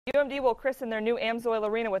UMD will christen their new Amsoil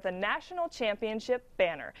Arena with a national championship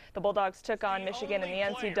banner. The Bulldogs took on Michigan in the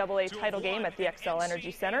NCAA title game at the Xcel Energy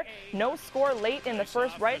Center. No score late in the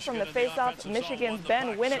first. Right from the faceoff, Michigan's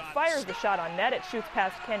Ben Winnett fires the shot on net. It shoots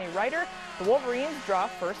past Kenny Ryder. The Wolverines draw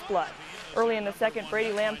first blood. Early in the second,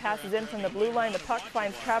 Brady Lamb passes in from the blue line. The puck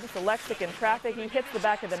finds Travis Alexic in traffic. He hits the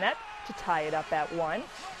back of the net to tie it up at 1.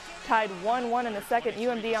 Tied 1-1 in the second,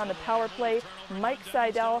 UMD on the power play. Mike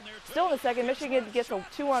Seidel still in the second. Michigan gets a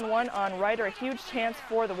 2-on-1 on Ryder. A huge chance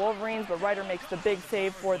for the Wolverines, but Ryder makes the big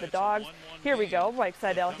save for the Dogs. Here we go. Mike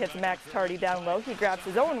Seidel hits Max Tardy down low. He grabs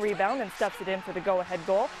his own rebound and stuffs it in for the go-ahead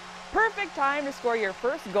goal. Perfect time to score your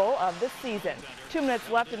first goal of the season. 2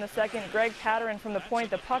 minutes left in the second. Greg Patterin from the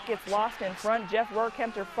point. The puck gets lost in front. Jeff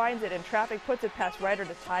Rohrkemter finds it in traffic, puts it past Ryder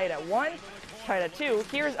to tie it at 1. Tied at 2.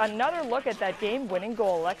 Here's another look at that game-winning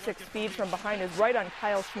goal. Alexic's speed from behind is right on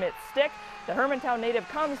Kyle Schmidt's stick. The Hermantown native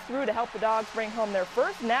comes through to help the Dogs bring home their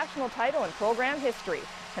first national title in program history.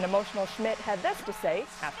 An emotional Schmidt had this to say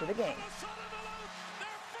after the game.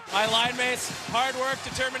 My line mates, hard work,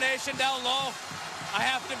 determination down low. I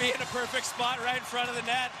have to be in a perfect spot right in front of the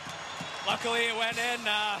net. Luckily it went in.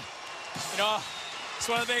 It's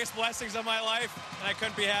one of the biggest blessings of my life, and I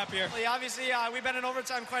couldn't be happier. Obviously, we've been in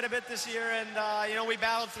overtime quite a bit this year, and we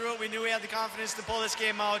battled through it. We knew we had the confidence to pull this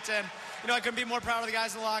game out, and I couldn't be more proud of the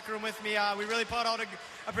guys in the locker room with me. We really put out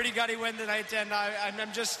a pretty gutty win tonight, and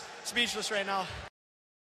I'm just speechless right now.